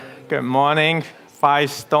Good morning, Five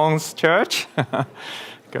Stones Church.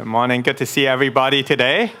 Good morning. Good to see everybody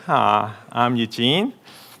today. I'm Eugene.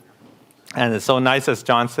 And it's so nice, as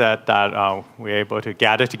John said, that we're able to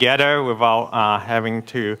gather together without having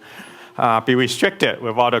to be restricted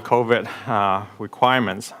with all the COVID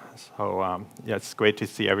requirements. So it's great to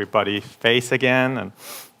see everybody's face again, and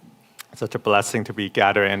such a blessing to be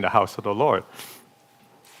gathered in the house of the Lord.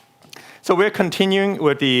 So we're continuing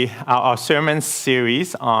with our sermon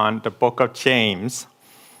series on the book of James.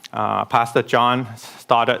 Pastor John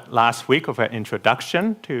started last week with an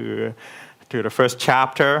introduction to the first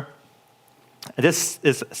chapter. This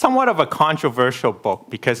is somewhat of a controversial book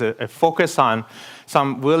because it focuses on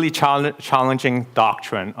some really challenging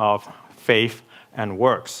doctrine of faith and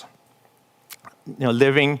works.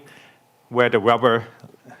 Living where the rubber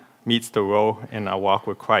meets the road in our walk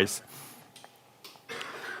with Christ.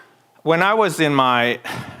 When I was in my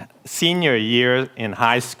senior year in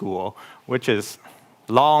high school, which is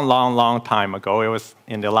long time ago, it was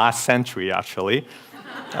in the last century actually,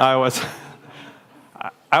 I was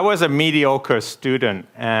a mediocre student,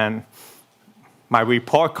 and my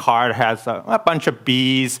report card has a bunch of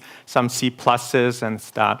B's, some C pluses and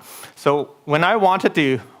stuff. So when I wanted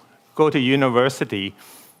to go to university,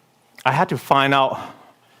 I had to find out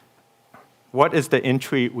what is the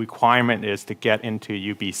entry requirement is to get into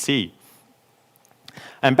UBC.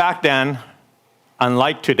 And back then,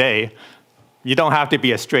 unlike today, you don't have to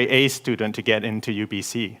be a straight A student to get into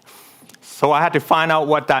UBC. So I had to find out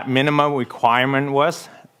what that minimum requirement was,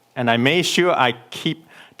 and I made sure I keep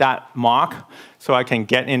that mark so I can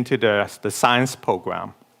get into the science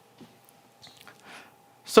program.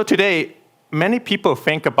 So today, many people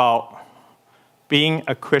think about being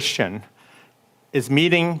a Christian is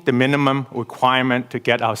meeting the minimum requirement to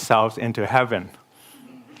get ourselves into heaven.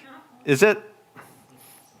 Is it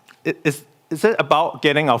about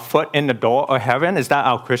getting our foot in the door of heaven? Is that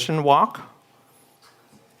our Christian walk?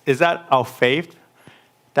 Is that our faith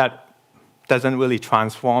that doesn't really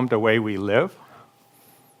transform the way we live?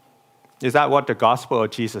 Is that what the gospel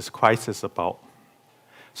of Jesus Christ is about?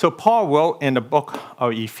 So Paul wrote in the book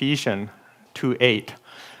of Ephesians 2:8,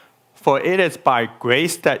 "For it is by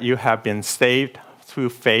grace that you have been saved through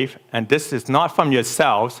faith, and this is not from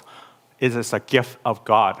yourselves, it is a gift of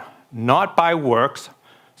God, not by works,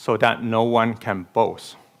 so that no one can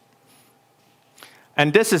boast."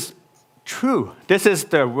 And this is true. This is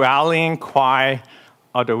the rallying cry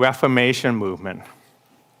of the Reformation movement,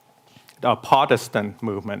 the Protestant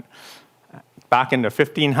movement. Back in the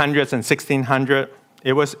 1500s and 1600s,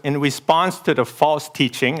 it was in response to the false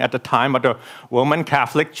teaching at the time of the Roman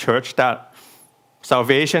Catholic Church that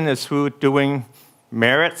salvation is through doing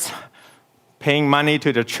merits, paying money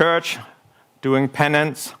to the church, doing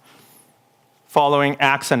penance, following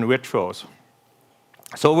acts and rituals.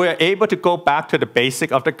 So we're able to go back to the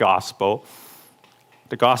basic of the gospel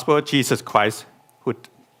of Jesus Christ,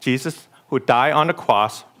 who died on the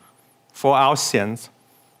cross for our sins,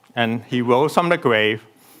 and he rose from the grave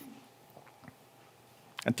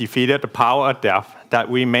and defeated the power of death, that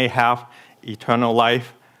we may have eternal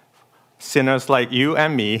life. Sinners like you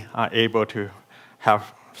and me are able to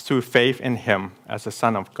have through faith in him as the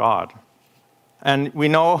Son of God. And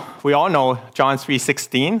we all know John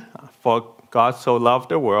 3:16, "For God so loved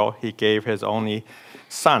the world, he gave his only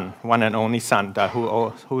Son, one and only Son, that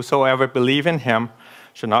whosoever believe in him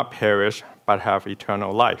should not perish, but have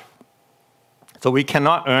eternal life." So we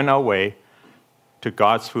cannot earn our way to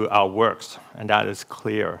God through our works, and that is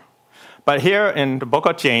clear. But here in the book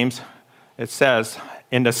of James, it says,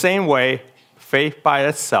 "In the same way, faith by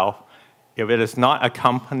itself, if it is not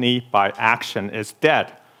accompanied by action, is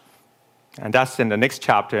dead." And that's in the next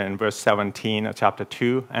chapter, in verse 17 of chapter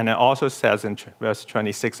 2. And it also says in verse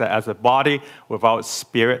 26 that as a body without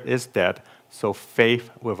spirit is dead, so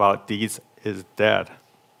faith without deeds is dead.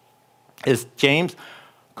 Is James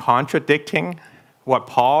contradicting what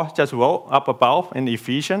Paul just wrote up above in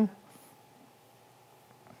Ephesians?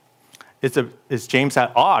 Is James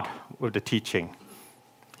at odds with the teaching?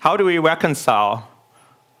 How do we reconcile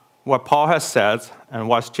what Paul has said and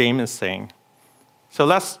what James is saying? So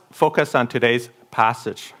let's focus on today's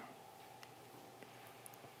passage.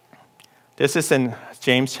 This is in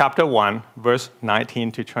James chapter 1, verse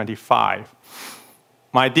 19 to 25.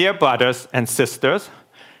 "My dear brothers and sisters,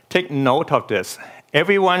 take note of this.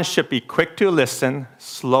 Everyone should be quick to listen,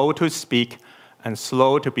 slow to speak, and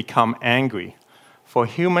slow to become angry. For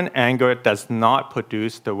human anger does not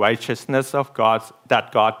produce the righteousness of God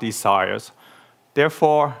that God desires.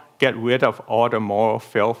 Therefore, get rid of all the moral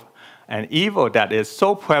filth and evil that is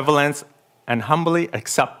so prevalent, and humbly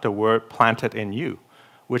accept the word planted in you,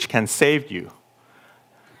 which can save you.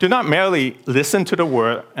 Do not merely listen to the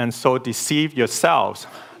word and so deceive yourselves.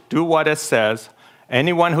 Do what it says.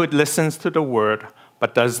 Anyone who listens to the word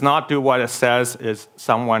but does not do what it says is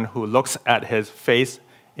someone who looks at his face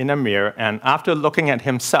in a mirror and after looking at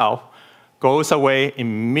himself, goes away,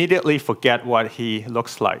 immediately forget what he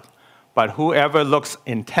looks like. But whoever looks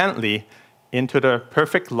intently into the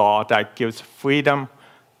perfect law that gives freedom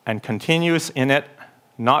and continues in it,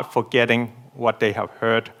 not forgetting what they have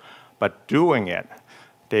heard, but doing it,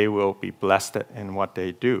 they will be blessed in what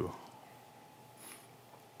they do.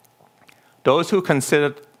 Those who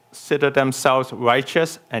consider themselves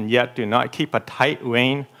righteous and yet do not keep a tight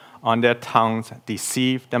rein on their tongues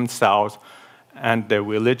deceive themselves, and their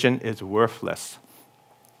religion is worthless.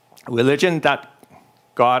 Religion that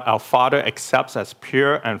God our Father accepts as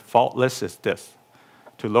pure and faultless is this: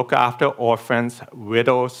 to look after orphans,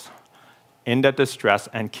 widows in their distress,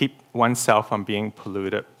 and keep oneself from being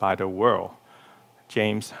polluted by the world.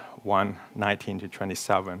 James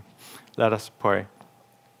 1:19-27. Let us pray.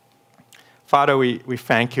 Father, we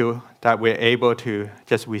thank you that we're able to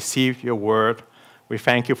just receive your word. We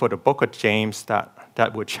thank you for the book of James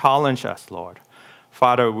that would challenge us, Lord.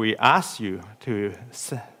 Father, we ask you to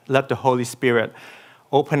let the Holy Spirit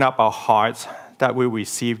open up our hearts that we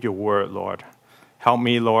receive your word, Lord. Help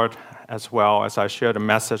me, Lord, as well as I share the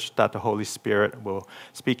message that the Holy Spirit will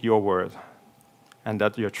speak your word and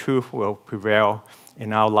that your truth will prevail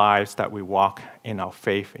in our lives, that we walk in our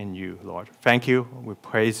faith in you, Lord. Thank you. We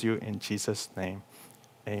praise you in Jesus' name.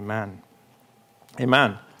 Amen.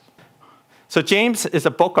 Amen. So James is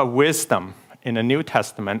a book of wisdom in the New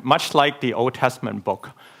Testament, much like the Old Testament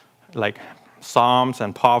book, like Psalms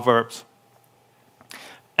and Proverbs.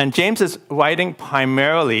 And James is writing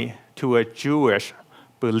primarily to a Jewish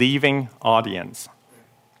believing audience.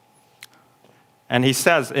 And he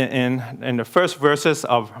says in the first verses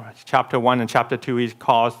of chapter 1 and chapter 2, he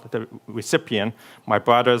calls the recipient, my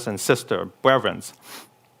brothers and sisters, brethren.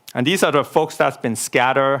 And these are the folks that's been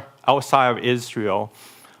scattered outside of Israel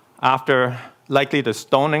after likely the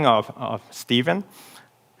stoning of Stephen.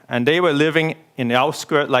 And they were living in the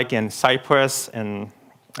outskirts, like in Cyprus, in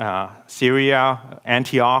Syria,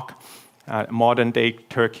 Antioch, modern-day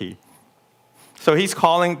Turkey. So he's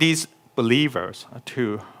calling these believers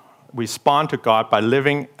to respond to God by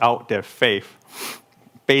living out their faith,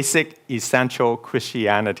 basic, essential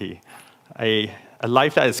Christianity, a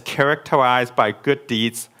life that is characterized by good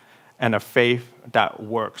deeds and a faith that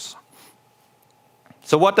works.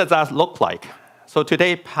 So what does that look like? So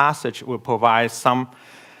today's passage will provide some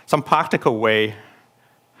practical way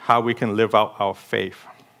how we can live out our faith.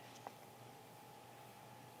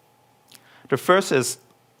 The first is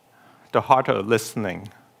the heart of listening.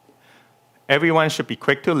 Everyone should be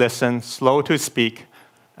quick to listen, slow to speak,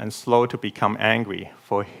 and slow to become angry,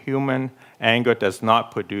 for human anger does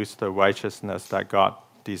not produce the righteousness that God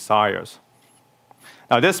desires.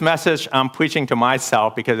 Now, this message I'm preaching to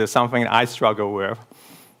myself because it's something I struggle with.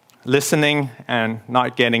 Listening and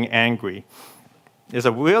not getting angry is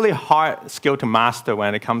a really hard skill to master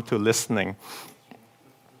when it comes to listening.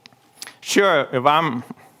 Sure, if I'm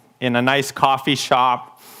in a nice coffee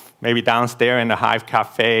shop, maybe downstairs in the Hive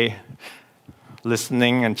Cafe,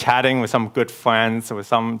 listening and chatting with some good friends, with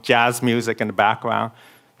some jazz music in the background,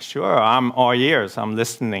 sure, I'm all ears, I'm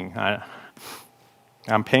listening,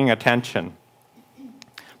 I'm paying attention.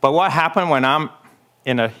 But what happens when I'm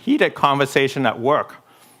in a heated conversation at work,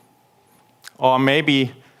 or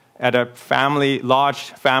maybe at a large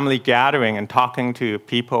family gathering and talking to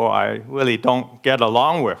people I really don't get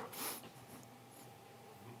along with?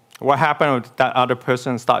 What happens if that other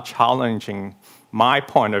person starts challenging my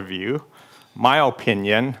point of view, my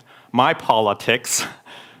opinion, my politics,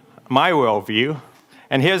 my worldview?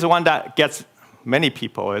 And here's one that gets many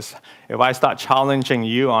people is if I start challenging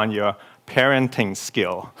you on your parenting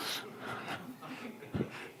skill.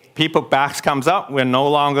 People backs comes up, we're no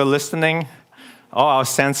longer listening, all our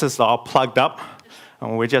senses are all plugged up,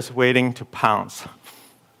 and we're just waiting to pounce.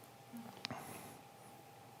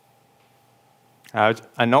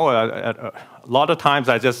 I know a lot of times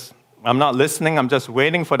I'm not listening, I'm just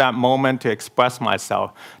waiting for that moment to express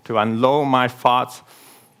myself, to unload my thoughts,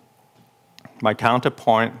 my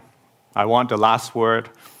counterpoint. I want the last word.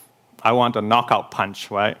 I want the knockout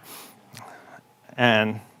punch, right?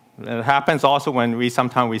 And it happens also when we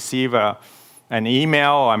sometimes receive an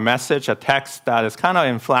email or a message, a text that is kind of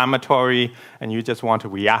inflammatory, and you just want to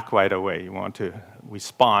react right away. You want to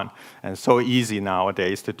respond. And it's so easy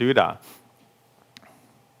nowadays to do that.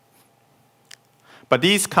 But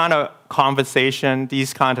these kind of conversation,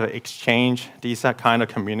 these kind of exchange, these kind of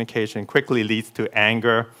communication quickly leads to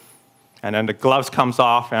anger. And then the gloves comes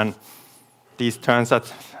off, and these turns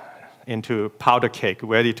us into powder cake,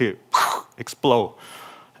 ready to explode.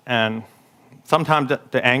 And sometimes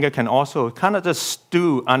the anger can also kind of just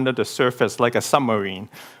stew under the surface like a submarine,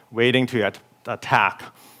 waiting to attack.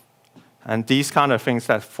 And these kind of things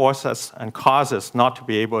that force us and cause us not to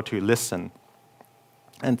be able to listen.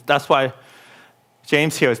 And that's why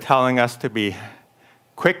James here is telling us to be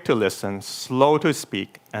quick to listen, slow to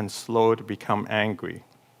speak, and slow to become angry.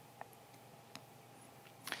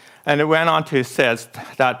 And it went on to say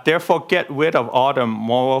that, therefore get rid of all the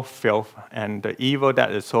moral filth and the evil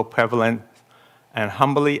that is so prevalent, and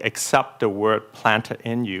humbly accept the word planted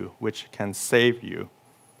in you, which can save you.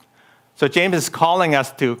 So James is calling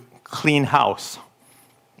us to clean house.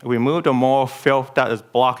 Remove the moral filth that is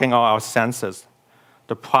blocking all our senses,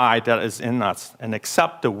 the pride that is in us, and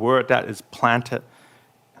accept the word that is planted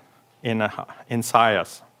inside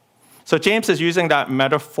us. So James is using that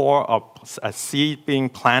metaphor of a seed being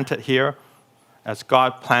planted here, as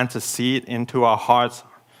God plants a seed into our hearts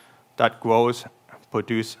that grows,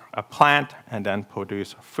 produce a plant, and then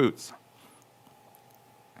produce fruits.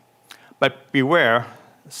 But beware,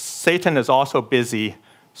 Satan is also busy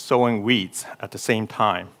sowing weeds at the same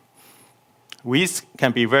time. Weeds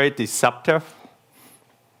can be very deceptive,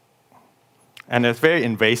 and it's very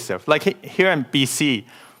invasive. Like here in BC,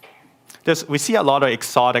 we see a lot of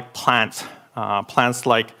exotic plants, plants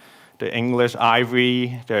like the English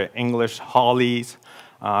ivy, the English hollies,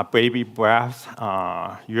 baby breath,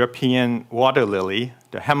 European water lily,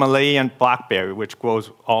 the Himalayan blackberry, which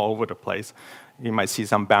grows all over the place. You might see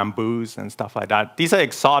some bamboos and stuff like that. These are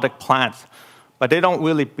exotic plants, but they don't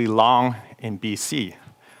really belong in BC.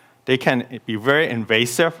 They can be very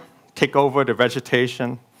invasive, take over the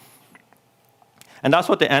vegetation. And that's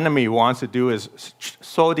what the enemy wants to do, is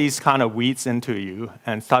sow these kind of weeds into you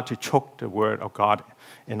and start to choke the word of God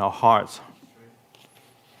in our hearts.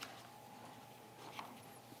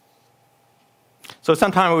 So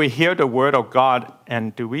sometimes we hear the word of God,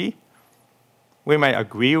 and we may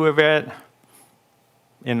agree with it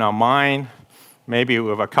in our mind, maybe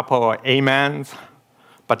with a couple of amens,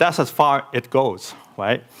 but that's as far it goes,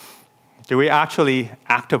 right? Do we actually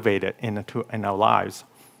activate it in our lives?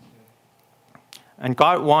 And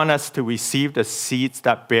God wants us to receive the seeds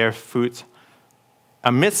that bear fruit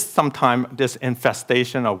amidst sometimes this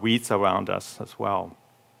infestation of weeds around us as well.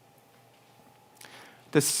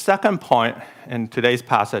 The second point in today's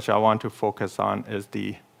passage I want to focus on is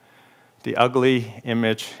the ugly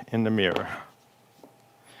image in the mirror.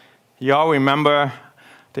 You all remember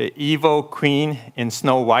the evil queen in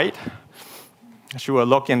Snow White? She will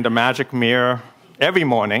look in the magic mirror every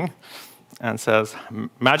morning and says,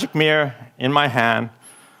 "Magic mirror in my hand,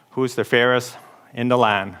 who's the fairest in the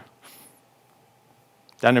land?"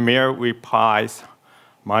 Then the mirror replies,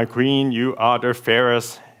 "My queen, you are the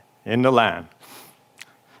fairest in the land."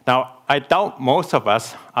 Now, I doubt most of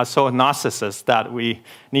us are so narcissists that we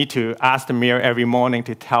need to ask the mirror every morning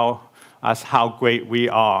to tell us how great we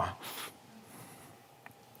are.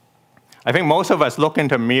 I think most of us look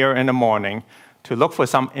into the mirror in the morning to look for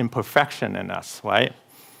some imperfection in us, right?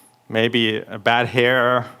 Maybe a bad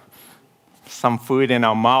hair, some food in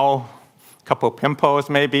our mouth, a couple pimples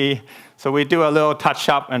maybe. So we do a little touch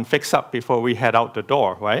up and fix up before we head out the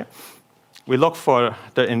door, right? We look for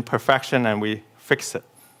the imperfection and we fix it.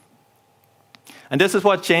 And this is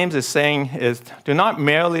what James is saying is, do not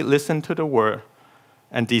merely listen to the word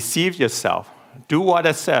and deceive yourself. Do what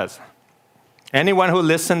it says. Anyone who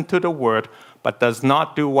listens to the word but does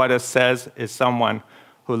not do what it says is someone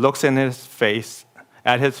who looks at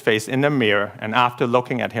his face in the mirror, and after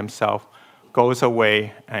looking at himself, goes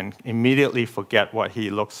away and immediately forget what he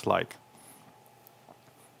looks like.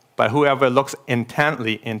 But whoever looks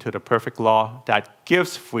intently into the perfect law that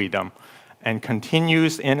gives freedom and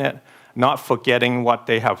continues in it, not forgetting what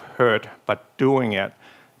they have heard, but doing it,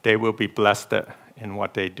 they will be blessed in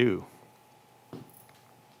what they do.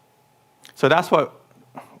 So that's what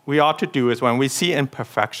we ought to do, is when we see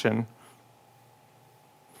imperfection,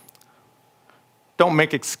 don't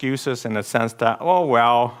make excuses in the sense that, oh,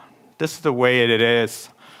 well, this is the way it is.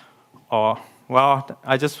 Or, well,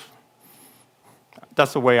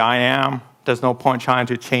 that's the way I am. There's no point trying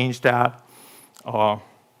to change that. Or,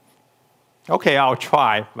 okay, I'll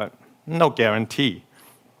try, but no guarantee.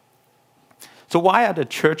 So why are the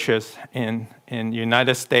churches in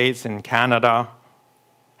United States and Canada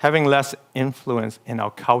having less influence in our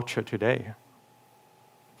culture today?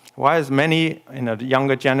 Why is many in the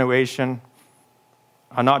younger generation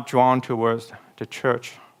are not drawn towards the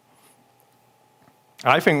church?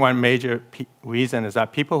 I think one major reason is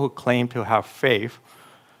that people who claim to have faith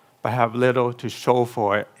but have little to show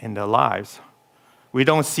for it in their lives We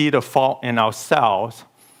don't see the fault in ourselves,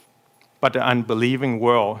 but the unbelieving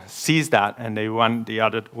world sees that and they run the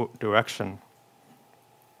other direction.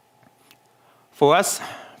 For us,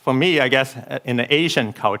 for me, I guess, in the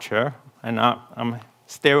Asian culture, and I'm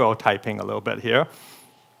stereotyping a little bit here,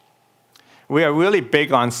 we are really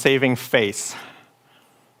big on saving face.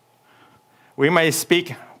 We might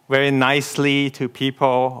speak very nicely to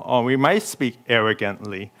people, or we might speak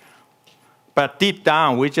arrogantly. But deep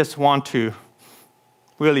down, we just want to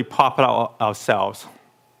really pop it out ourselves.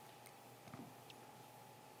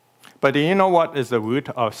 But do you know what is the root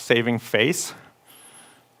of saving face?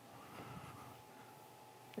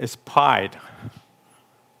 It's pride.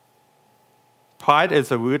 Pride is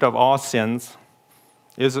the root of all sins.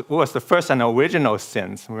 It was the first and original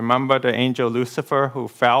sins. Remember the angel Lucifer who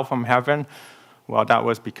fell from heaven? Well, that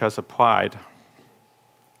was because of pride.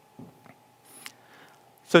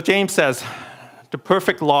 So James says, the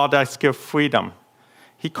perfect law that gives freedom.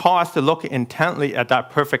 He calls us to look intently at that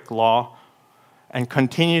perfect law and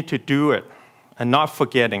continue to do it and not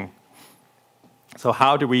forgetting. So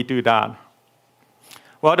how do we do that?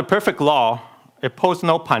 Well, the perfect law, it pulls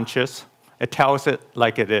no punches. It tells it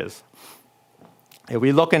like it is. If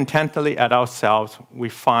we look intently at ourselves, we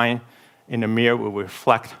find in the mirror we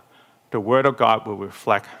reflect, the Word of God will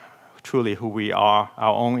reflect truly who we are,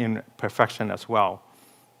 our own imperfection as well.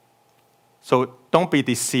 So don't be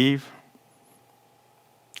deceived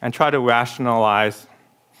and try to rationalize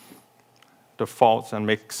the faults and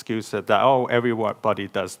make excuses that, oh, everybody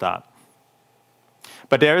does that.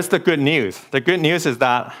 But there is the good news. The good news is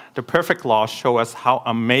that the perfect law shows us how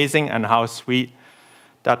amazing and how sweet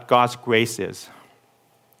that God's grace is.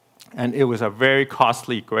 And it was a very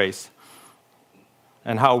costly grace.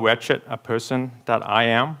 And how wretched a person that I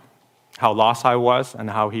am, how lost I was, and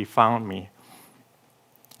how he found me.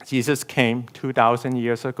 Jesus came 2,000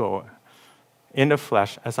 years ago in the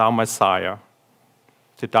flesh as our Messiah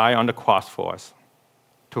to die on the cross for us,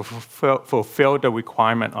 to fulfill the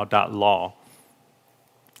requirement of that law.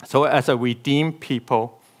 So as a redeemed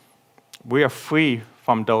people, we are free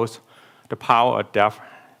from the power of death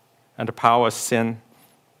and the power of sin.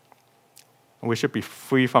 We should be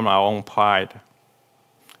free from our own pride.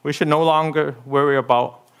 We should no longer worry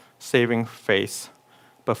about saving face,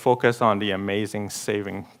 but focus on the amazing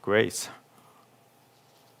saving grace.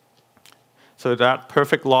 So that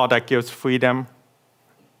perfect law that gives freedom,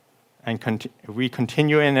 and we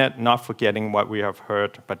continue in it, not forgetting what we have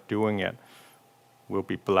heard, but doing it, we'll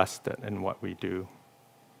be blessed in what we do.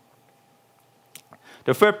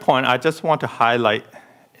 The third point I just want to highlight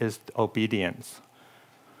is obedience.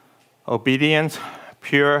 Obedience,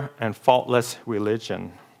 pure and faultless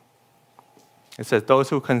religion. It says, those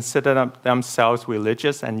who consider themselves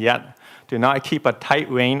religious and yet do not keep a tight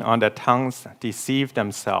rein on their tongues deceive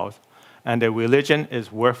themselves, and their religion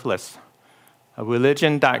is worthless. A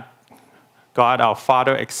religion that God our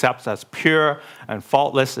Father accepts as pure and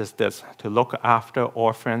faultless is this, to look after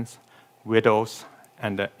orphans, widows,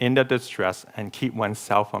 and in the distress, and keep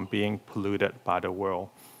oneself from being polluted by the world.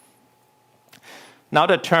 Now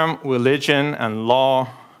the term religion and law,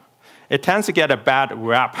 it tends to get a bad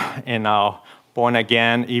rap in our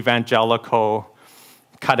born-again, evangelical,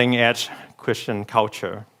 cutting-edge Christian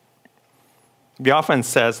culture. We often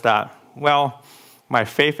says that, well, my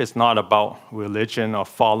faith is not about religion or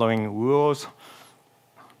following rules.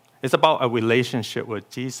 It's about a relationship with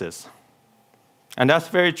Jesus. And that's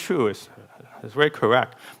very true. It's very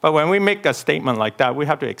correct. But when we make a statement like that, we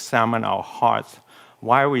have to examine our hearts.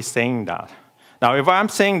 Why are we saying that? Now, if I'm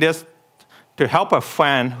saying this to help a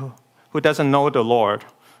friend who doesn't know the Lord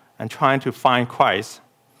and trying to find Christ,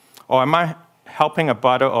 or am I helping a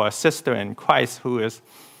brother or a sister in Christ who is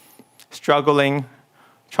struggling,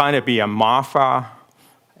 trying to be a Martha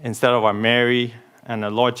instead of a Mary, and the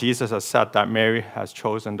Lord Jesus has said that Mary has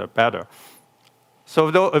chosen the better. So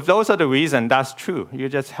if those are the reasons, that's true. You're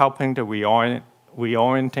just helping to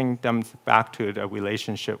reorienting them back to the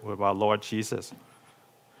relationship with our Lord Jesus.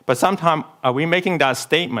 But sometimes, are we making that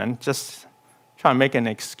statement just trying to make an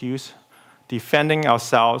excuse, defending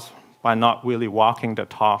ourselves by not really walking the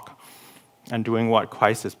talk and doing what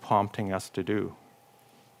Christ is prompting us to do?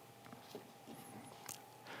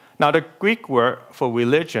 Now, the Greek word for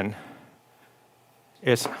religion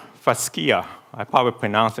is phaskia. I probably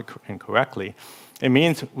pronounced it incorrectly. It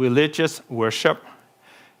means religious worship,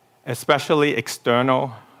 especially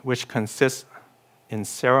external, which consists in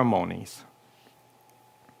ceremonies.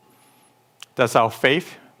 Does our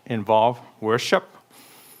faith involve worship?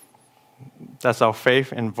 Does our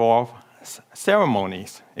faith involve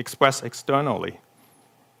ceremonies expressed externally?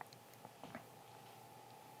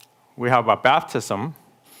 We have a baptism,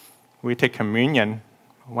 We take communion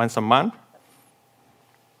once a month.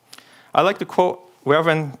 I like to quote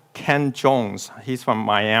Reverend Ken Jones. He's from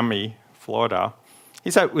Miami, Florida.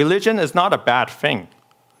 He said, religion is not a bad thing.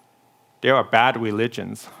 There are bad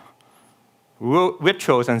religions.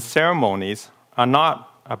 Rituals and ceremonies are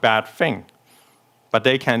not a bad thing, but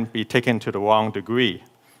they can be taken to the wrong degree,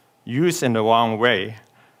 used in the wrong way.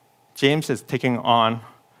 James is taking on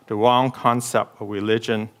the wrong concept of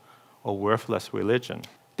religion or worthless religion.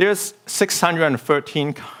 There's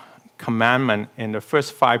 613 commandments in the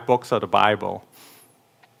first 5 books of the Bible.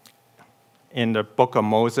 In the book of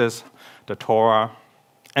Moses, the Torah.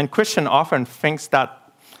 And Christian often thinks that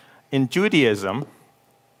in Judaism,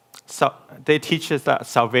 they teach us that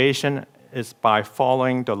salvation is by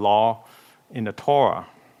following the law in the Torah.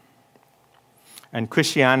 And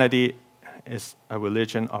Christianity is a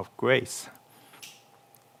religion of grace.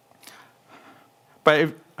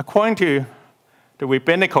 But according to the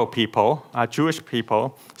rabbinical people, Jewish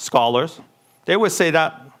people, scholars, they would say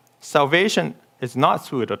that salvation is not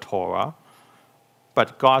through the Torah,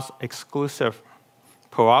 but God's exclusive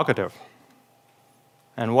prerogative.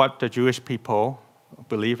 And what the Jewish people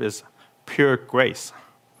believe is pure grace.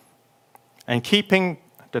 And keeping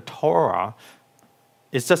the Torah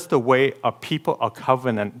is just the way a people of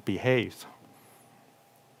covenant behaves.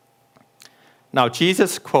 Now,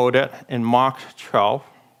 Jesus quoted in Mark 12,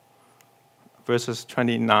 verses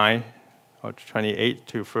 29 or 28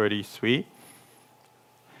 to 33.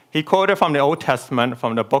 He quoted from the Old Testament,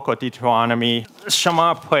 from the book of Deuteronomy,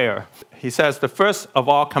 Shema prayer. He says, the first of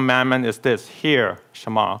all commandment is this, hear,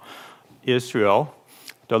 Shema, Israel,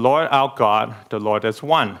 the Lord our God, the Lord is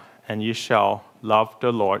one, and you shall love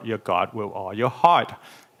the Lord your God with all your heart,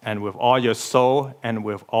 and with all your soul, and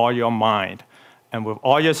with all your mind, and with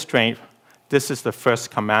all your strength. This is the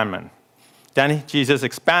first commandment. Then Jesus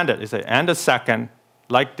expanded. He said, and the second,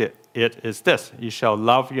 like it is this, you shall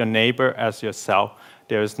love your neighbor as yourself.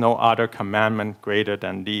 There is no other commandment greater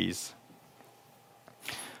than these.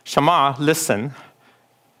 Shema, listen,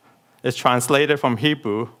 is translated from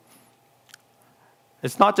Hebrew.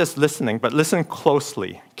 It's not just listening, but listen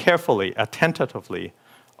closely, carefully, attentively,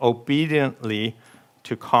 obediently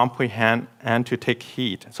to comprehend and to take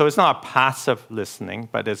heed. So it's not a passive listening,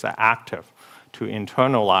 but it's an active, to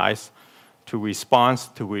internalize, to respond,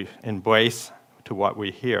 to embrace to what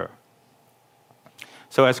we hear.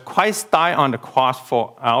 So as Christ died on the cross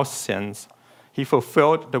for our sins, he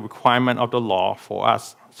fulfilled the requirement of the law for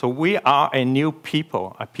us. So we are a new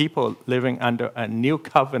people, a people living under a new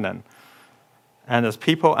covenant. And as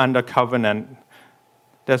people under covenant,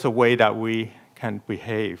 there's a way that we can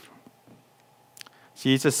behave.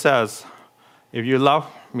 Jesus says, if you love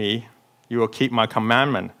me, you will keep my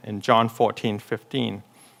commandment in John 14:15.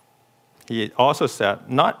 He also said,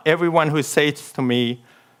 not everyone who says to me,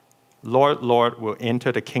 Lord, Lord, will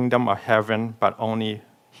enter the kingdom of heaven, but only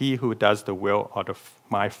he who does the will of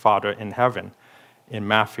my Father in heaven, in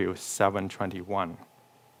Matthew 7:21.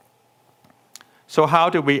 So how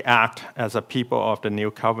do we act as a people of the new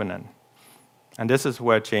covenant? And this is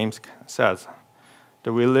where James says,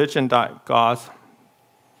 the religion that God,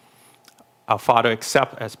 our Father,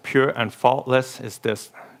 accepts as pure and faultless is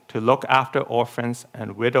this, to look after orphans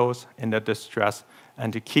and widows in their distress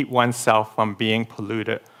and to keep oneself from being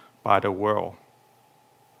polluted by the world.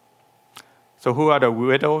 So who are the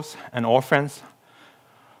widows and orphans?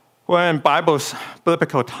 Well, in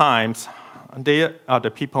biblical times, they are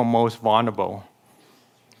the people most vulnerable.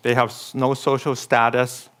 They have no social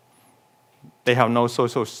status. They have no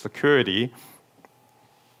social security.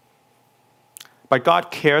 But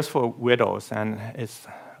God cares for widows, and it's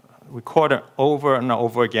recorded over and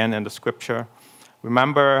over again in the scripture.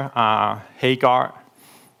 Remember Hagar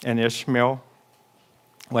and Ishmael?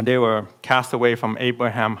 When they were cast away from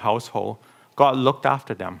Abraham's household, God looked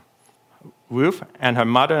after them. Ruth and her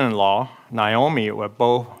mother-in-law, Naomi, were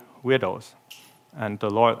both widows, and the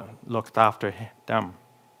Lord looked after them.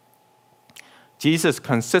 Jesus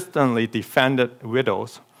consistently defended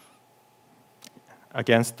widows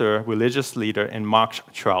against the religious leader in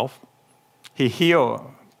Mark 12. He healed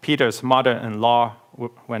Peter's mother-in-law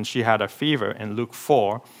when she had a fever in Luke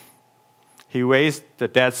 4. He raised the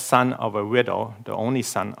dead son of a widow, the only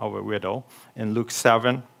son of a widow, in Luke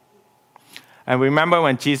 7. And remember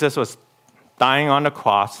when Jesus was dying on the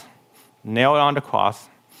cross, nailed on the cross,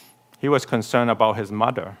 he was concerned about his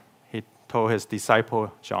mother. He told his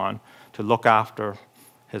disciple, John, to look after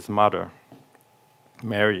his mother,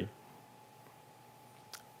 Mary.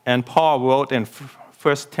 And Paul wrote in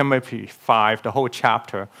 1 Timothy 5, the whole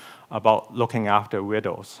chapter, about looking after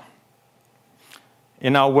widows.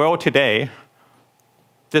 In our world today,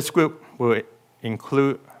 this group will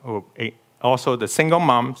include also the single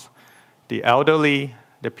moms, the elderly,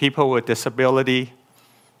 the people with disability,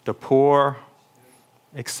 the poor,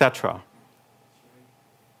 etc.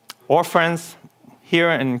 Orphans, here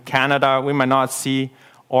in Canada, we might not see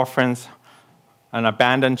orphans and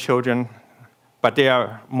abandoned children, but they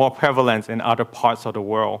are more prevalent in other parts of the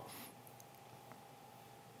world.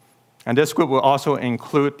 And this group will also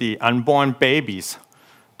include the unborn babies,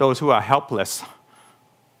 those who are helpless,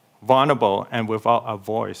 vulnerable, and without a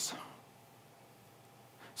voice.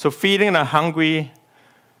 So feeding the hungry,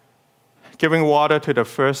 giving water to the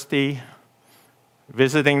thirsty,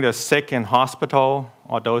 visiting the sick in hospital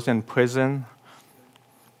or those in prison,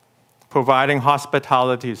 providing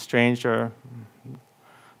hospitality to strangers.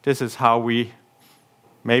 This is how we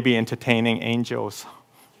may be entertaining angels.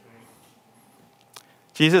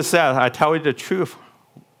 Jesus said, I tell you the truth,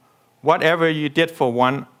 whatever you did for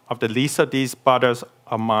one of the least of these brothers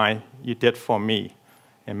of mine, you did for me,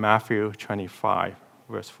 in Matthew 25,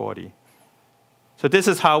 verse 40. So this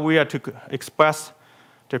is how we are to express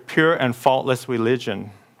the pure and faultless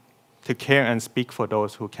religion, to care and speak for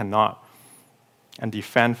those who cannot, and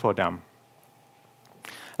defend for them.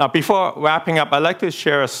 Now, before wrapping up, I'd like to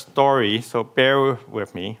share a story, so bear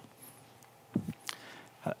with me.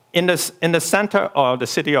 In the center of the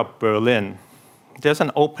city of Berlin, there's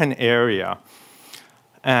an open area,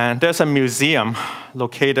 and there's a museum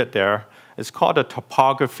located there. It's called the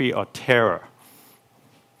Topography of Terror.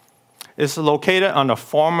 It's located on a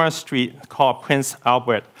former street called Prince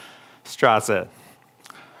Albert Straße.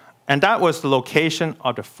 And that was the location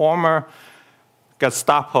of the former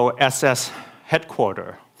Gestapo SS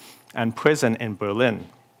headquarters and prison in Berlin.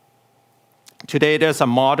 Today, there's a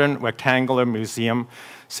modern rectangular museum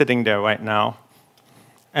sitting there right now.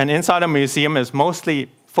 And inside the museum is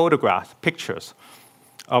mostly photographs, pictures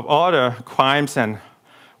of all the crimes and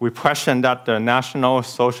repression that the National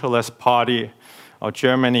Socialist Party of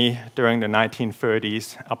Germany during the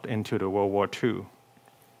 1930s up into the World War II.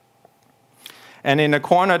 And in the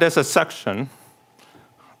corner, there's a section,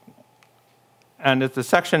 and the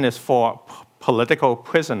section is for political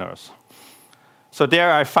prisoners. So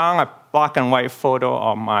there I found a black and white photo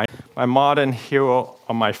of my modern hero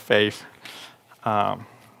of my faith, and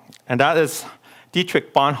that is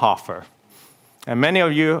Dietrich Bonhoeffer. And many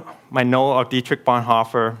of you might know of Dietrich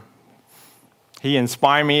Bonhoeffer. He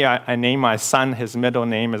inspired me. I named my son, his middle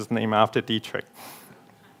name is named after Dietrich.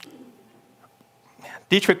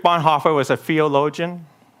 Dietrich Bonhoeffer was a theologian,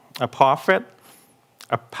 a prophet,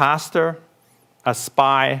 a pastor, a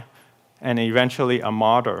spy, and eventually a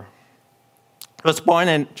martyr. He was born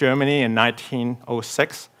in Germany in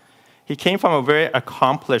 1906. He came from a very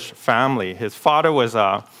accomplished family. His father was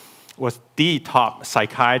the top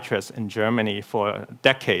psychiatrist in Germany for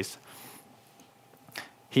decades.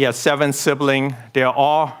 He had 7 siblings. They are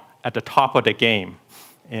all at the top of the game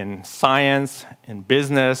in science, in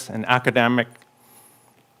business, in academic.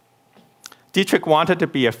 Dietrich wanted to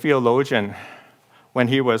be a theologian when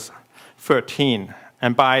he was 13,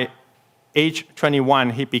 and by age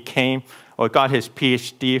 21, he got his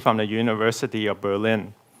PhD from the University of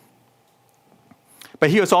Berlin. But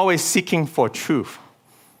he was always seeking for truth.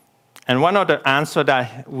 And one of the answers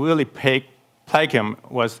that really plagued him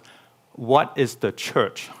was, what is the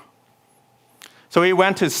church? So he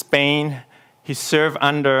went to Spain. He served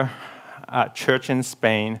under a church in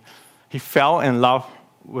Spain. He fell in love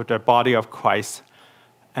with the body of Christ,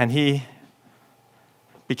 and he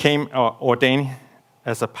became ordained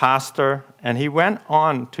as a pastor, and he went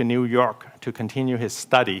on to New York to continue his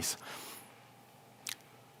studies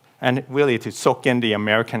and really to soak in the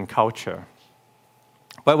American culture.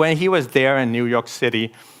 But when he was there in New York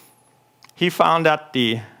City, he found that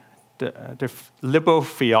the liberal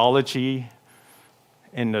theology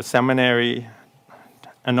in the seminary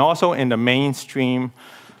and also in the mainstream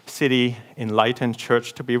city enlightened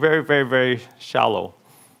church to be very, very, very shallow.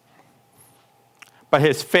 But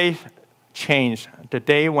his faith changed the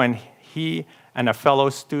day when he and a fellow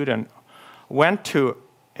student went to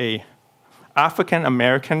an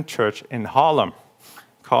African-American church in Harlem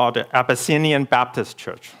called the Abyssinian Baptist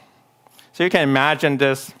Church. So you can imagine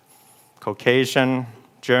this Caucasian,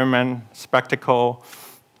 German, spectacle,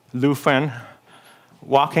 Lutheran,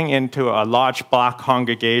 walking into a large black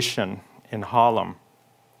congregation in Harlem.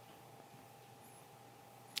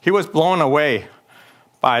 He was blown away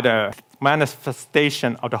by the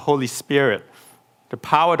manifestation of the Holy Spirit, the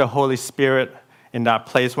power of the Holy Spirit in that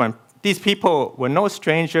place when these people were no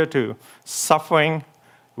stranger to suffering,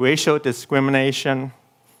 racial discrimination.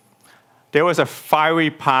 There was a fiery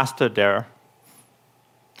pastor there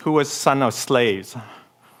who was son of slaves.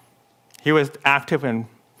 He was active in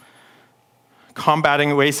combating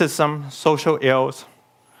racism, social ills,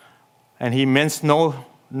 and he minced no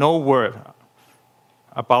word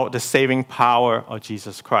about the saving power of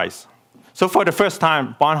Jesus Christ. So for the first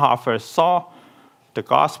time, Bonhoeffer saw the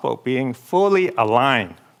gospel being fully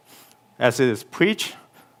aligned as it is preached,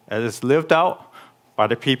 as it is lived out by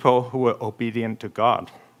the people who were obedient to God.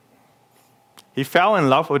 He fell in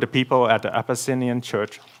love with the people at the Abyssinian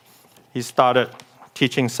church. He started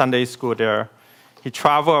teaching Sunday school there. He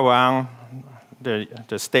traveled around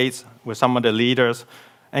the states with some of the leaders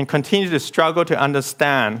and continued to struggle to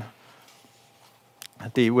understand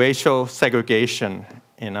the racial segregation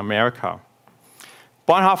in America.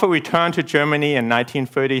 Bonhoeffer returned to Germany in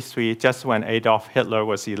 1933, just when Adolf Hitler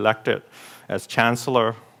was elected as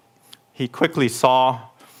chancellor. He quickly saw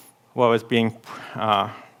what was being,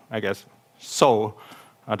 sold,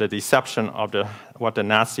 the deception of what the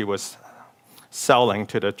Nazi was selling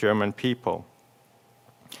to the German people.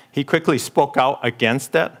 He quickly spoke out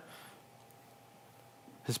against it.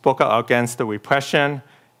 He spoke out against the repression.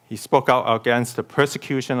 He spoke out against the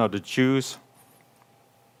persecution of the Jews.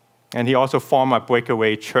 And he also formed a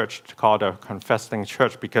breakaway church called the Confessing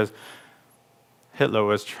Church because Hitler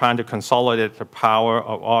was trying to consolidate the power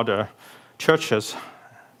of all the churches,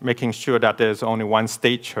 making sure that there's only one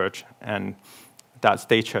state church, and that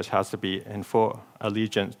state church has to be in full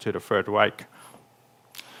allegiance to the Third Reich.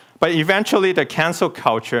 But eventually, the cancel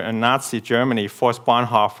culture in Nazi Germany forced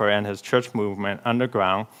Bonhoeffer and his church movement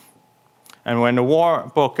underground. And when the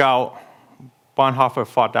war broke out, Bonhoeffer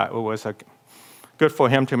thought that it was good for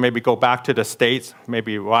him to maybe go back to the States,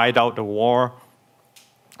 maybe ride out the war.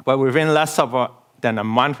 But within less than a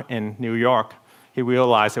month in New York, he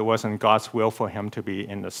realized it wasn't God's will for him to be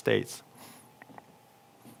in the States.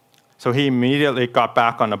 So he immediately got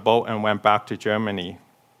back on a boat and went back to Germany.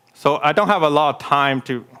 So I don't have a lot of time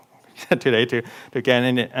today to get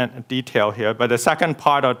into detail here, but the second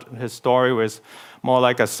part of his story was more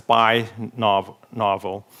like a spy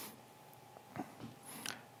novel.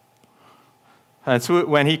 And so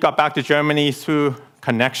when he got back to Germany, through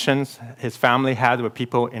connections his family had with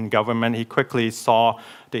people in government, he quickly saw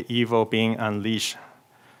the evil being unleashed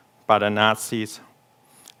by the Nazis.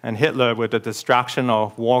 And Hitler, with the distraction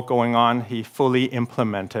of war going on, he fully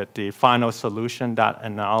implemented the final solution that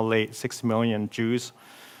annihilated 6 million Jews,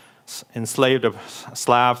 enslaved the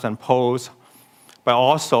Slavs and Poles, but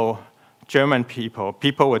also German people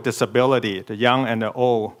with disability, the young and the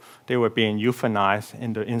old, they were being euthanized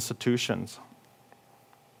in the institutions.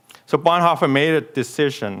 So Bonhoeffer made a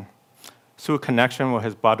decision through connection with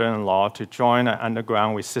his brother-in-law to join an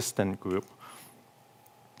underground resistance group.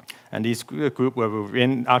 And these groups were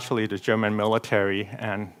within actually the German military,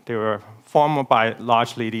 and they were formed by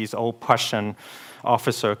largely these old Prussian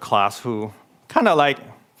officer class who, kind of like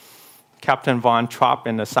Captain von Trapp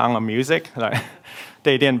in The Sound of Music, like,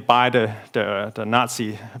 they didn't buy the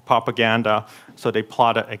Nazi propaganda, so they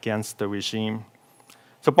plotted against the regime.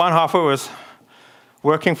 So Bonhoeffer was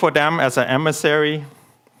working for them as an emissary,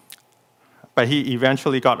 but he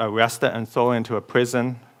eventually got arrested and thrown into a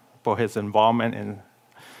prison for his involvement in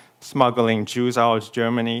smuggling Jews out of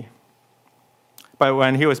Germany. But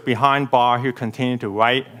when he was behind bars, he continued to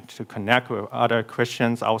write, to connect with other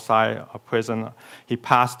Christians outside of prison. He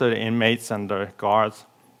pastored the inmates and the guards.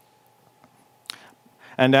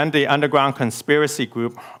 And then the underground conspiracy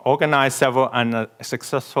group organized several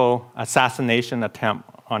unsuccessful assassination attempts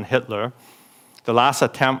on Hitler. The last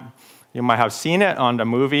attempt, you might have seen it on the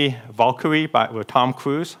movie Valkyrie with Tom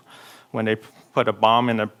Cruise, when they put a bomb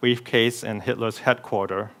in a briefcase in Hitler's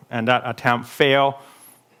headquarters. And that attempt failed.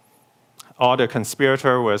 All the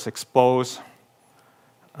conspirator was exposed.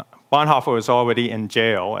 Bonhoeffer was already in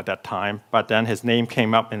jail at that time, but then his name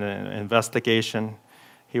came up in an investigation.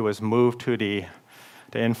 He was moved to the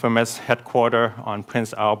infamous headquarters on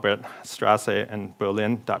Prince Albert Strasse in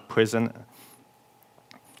Berlin, that prison.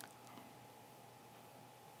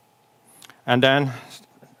 And then,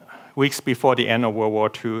 weeks before the end of World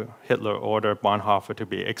War II, Hitler ordered Bonhoeffer to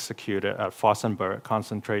be executed at Flossenbürg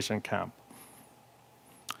concentration camp.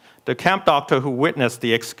 The camp doctor who witnessed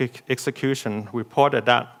the execution reported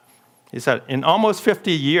that, he said, "In almost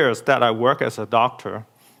 50 years that I work as a doctor,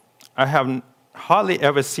 I have hardly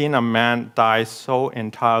ever seen a man die so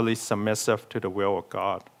entirely submissive to the will of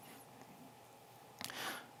God."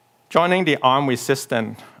 Joining the armed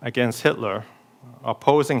resistance against Hitler,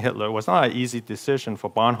 opposing Hitler, was not an easy decision for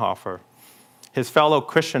Bonhoeffer. His fellow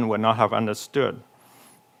Christian would not have understood.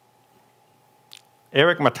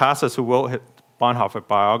 Eric Metaxas, who wrote Bonhoeffer's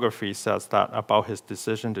biography, says that about his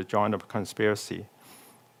decision to join the conspiracy.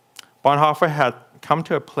 Bonhoeffer had come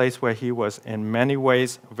to a place where he was in many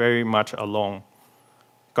ways very much alone.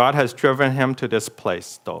 God has driven him to this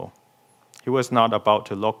place, though. He was not about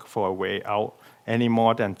to look for a way out any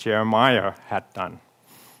more than Jeremiah had done.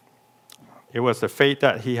 It was the faith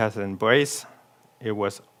that he has embraced. It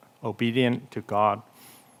was obedient to God.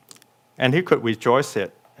 And he could rejoice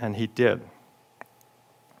it, and he did.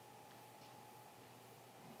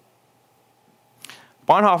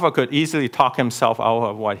 Bonhoeffer could easily talk himself out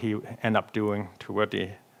of what he ended up doing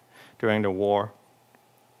during the war.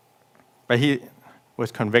 But he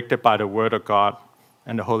was convicted by the Word of God,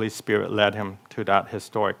 and the Holy Spirit led him to that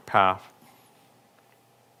historic path.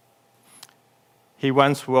 He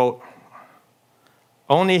once wrote,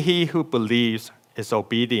 "Only he who believes is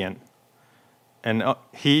obedient, and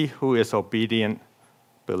he who is obedient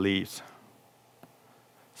believes."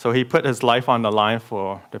 So he put his life on the line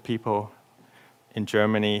for the people in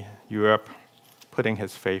Germany, Europe, putting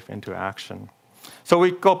his faith into action. So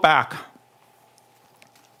we go back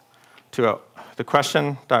to the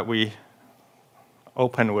question that we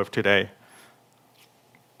open with today.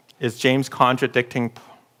 Is James contradicting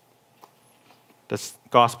the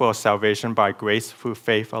gospel of salvation by grace through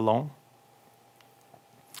faith alone?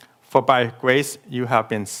 For by grace you have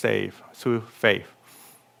been saved through faith.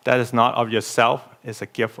 That is not of yourself, it's a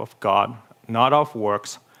gift of God, not of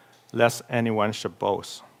works, lest anyone should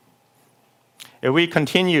boast. If we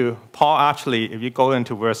continue, Paul actually, if you go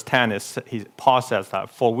into verse 10, Paul says that,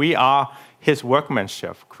 "For we are his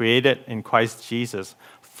workmanship, created in Christ Jesus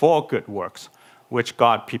for good works, which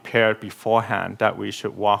God prepared beforehand that we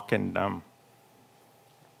should walk in them."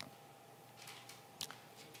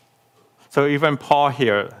 So even Paul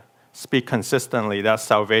here speaks consistently that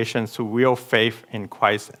salvation through real faith in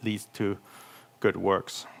Christ leads to good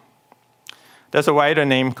works. There's a writer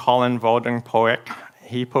named Colin Volden-Poeck.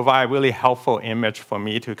 He provides a really helpful image for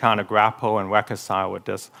me to kind of grapple and reconcile with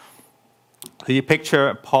this. You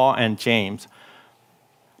picture Paul and James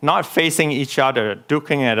not facing each other,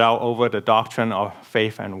 duking it out over the doctrine of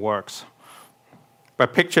faith and works.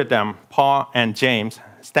 But picture them, Paul and James,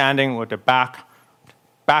 standing with the back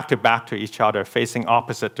to back to each other, facing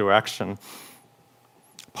opposite direction.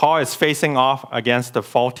 Paul is facing off against the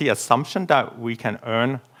faulty assumption that we can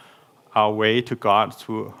earn our way to God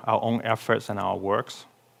through our own efforts and our works.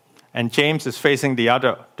 And James is facing the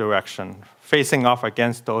other direction, facing off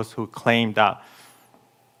against those who claim that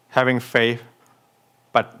having faith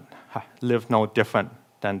but live no different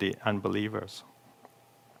than the unbelievers.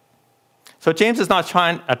 So James is not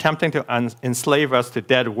attempting to enslave us to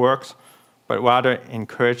dead works, but rather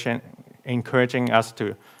encouraging us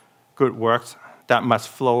to good works that must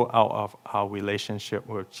flow out of our relationship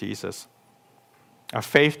with Jesus. A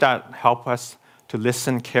faith that helps us to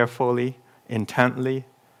listen carefully, intently,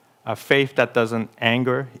 a faith that doesn't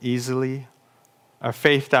anger easily, a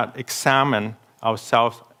faith that examines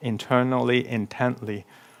ourselves internally, intently,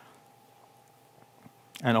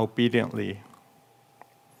 and obediently.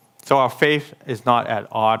 So our faith is not at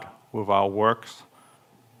odds with our works,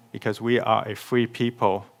 because we are a free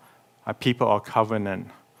people, a people of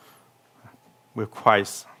covenant with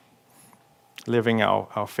Christ, living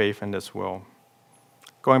our faith in this world.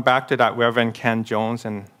 Going back to that Reverend Ken Jones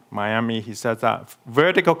in Miami, he says that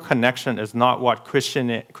vertical connection is not what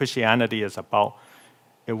Christianity is about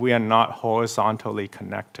if we are not horizontally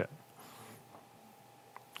connected.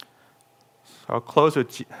 So I'll close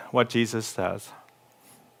with what Jesus says.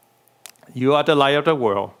 "You are the light of the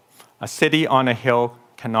world. A city on a hill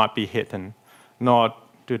cannot be hidden, nor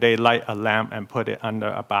do they light a lamp and put it under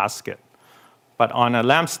a basket. But on a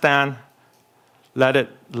lampstand, let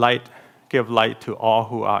it give light to all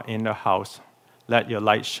who are in the house. Let your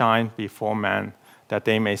light shine before men, that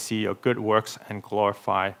they may see your good works and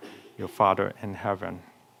glorify your Father in heaven."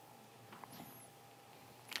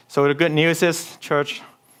 So the good news is, church,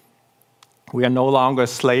 we are no longer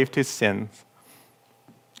slave to sin.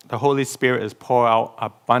 The Holy Spirit is poured out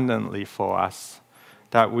abundantly for us,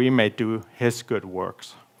 that we may do his good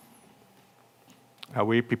works. Are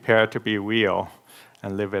we prepared to be real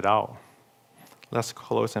and live it out? Let's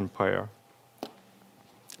close in prayer.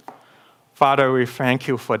 Father, we thank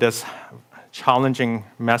you for this challenging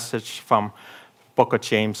message from the book of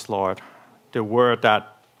James, Lord. The word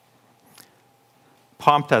that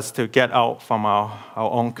prompts us to get out from our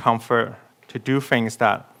own comfort, to do things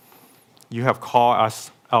that you have called us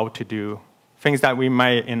out to do, things that we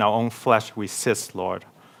may in our own flesh resist, Lord.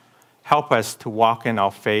 Help us to walk in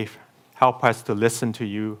our faith. Help us to listen to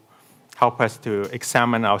you. Help us to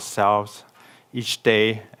examine ourselves each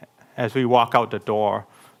day as we walk out the door,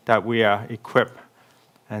 that we are equipped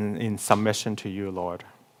and in submission to you, Lord.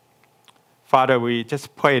 Father, we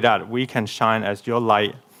just pray that we can shine as your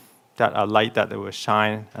light that a light that will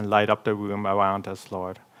shine and light up the room around us,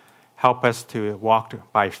 Lord. Help us to walk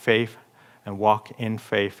by faith and walk in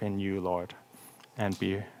faith in you, Lord, and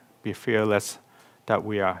be fearless that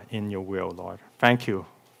we are in your will, Lord. Thank you.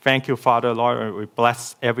 Thank you, Father, Lord. We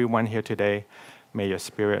bless everyone here today. May your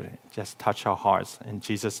Spirit just touch our hearts. In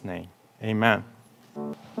Jesus' name, amen.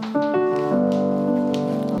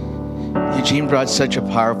 Eugene brought such a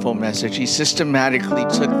powerful message. He systematically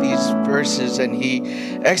took these verses and he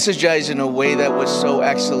exegesed in a way that was so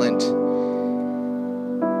excellent,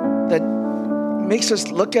 that makes us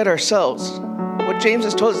look at ourselves. What James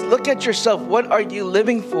has told us, look at yourself. What are you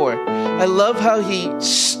living for? I love how he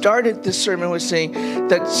started this sermon with saying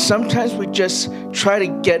that sometimes we just try to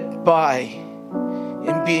get by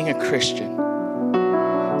in being a Christian.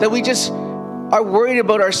 That we just are worried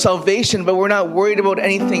about our salvation, but we're not worried about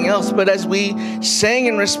anything else. But as we sang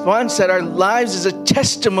in response, that our lives is a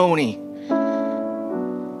testimony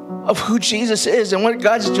of who Jesus is and what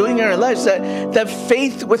God's doing in our lives, that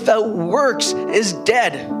faith without works is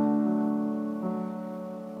dead.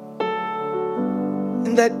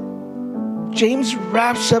 And that James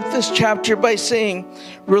wraps up this chapter by saying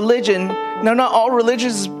religion, now not all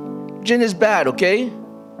religion is bad, okay?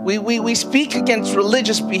 We speak against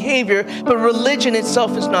religious behavior, but religion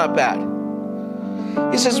itself is not bad.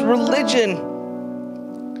 He says religion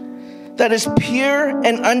that is pure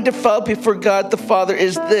and undefiled before God the Father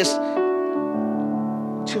is this: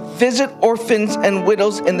 to visit orphans and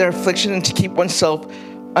widows in their affliction and to keep oneself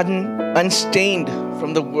unstained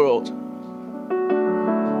from the world.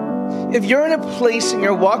 If you're in a place in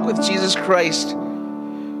your walk with Jesus Christ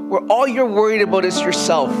where all you're worried about is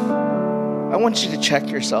yourself, I want you to check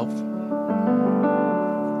yourself.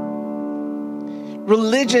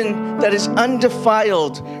 Religion that is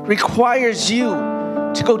undefiled requires you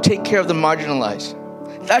to go take care of the marginalized.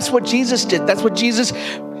 That's what Jesus did. That's what Jesus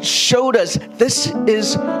showed us. This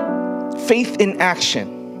is faith in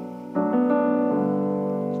action.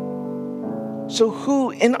 So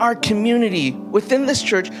who in our community, within this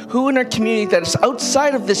church, who in our community that is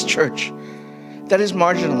outside of this church that is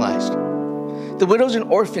marginalized? The widows and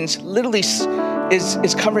orphans literally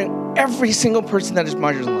is covering every single person that is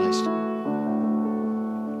marginalized.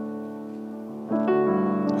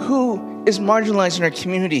 Who is marginalized in our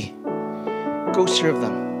community? Go serve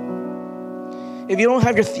them. If you don't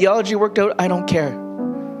have your theology worked out, I don't care.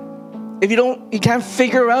 If you can't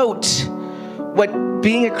figure out what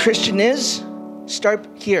being a Christian is, start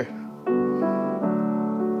here.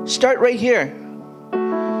 Start right here.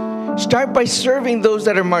 Start by serving those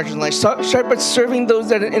that are marginalized. Start by serving those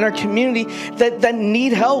that are in our community that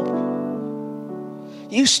need help.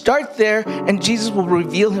 You start there and Jesus will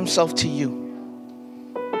reveal himself to you.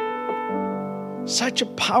 Such a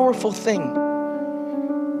powerful thing.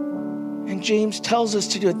 And James tells us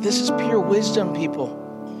to do it. This is pure wisdom, people.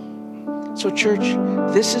 So church,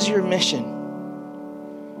 this is your mission.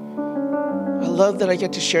 I love that I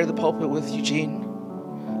get to share the pulpit with Eugene.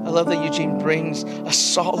 I love that Eugene brings a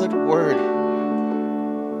solid word.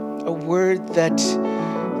 A word that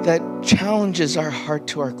challenges our heart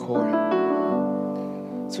to our core.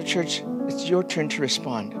 So church, it's your turn to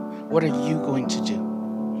respond. What are you going to do?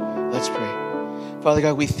 Let's pray. Father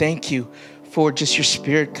God, we thank you for just your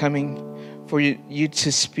Spirit coming, for you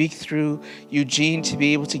to speak through Eugene, to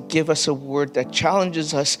be able to give us a word that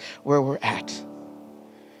challenges us where we're at.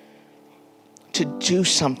 To do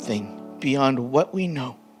something beyond what we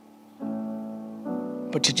know,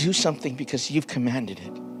 but to do something because you've commanded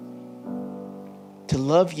it. To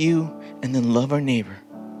love you and then love our neighbor.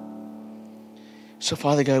 So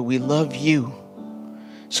Father God, we love you.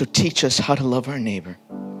 So teach us how to love our neighbor.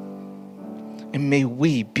 And may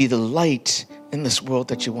we be the light in this world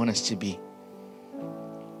that you want us to be.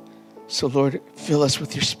 So Lord, fill us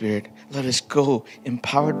with your Spirit. Let us go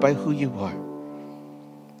empowered by who you are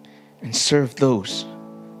and serve those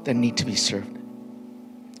that need to be served.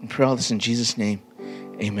 And pray all this in Jesus' name.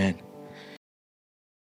 Amen.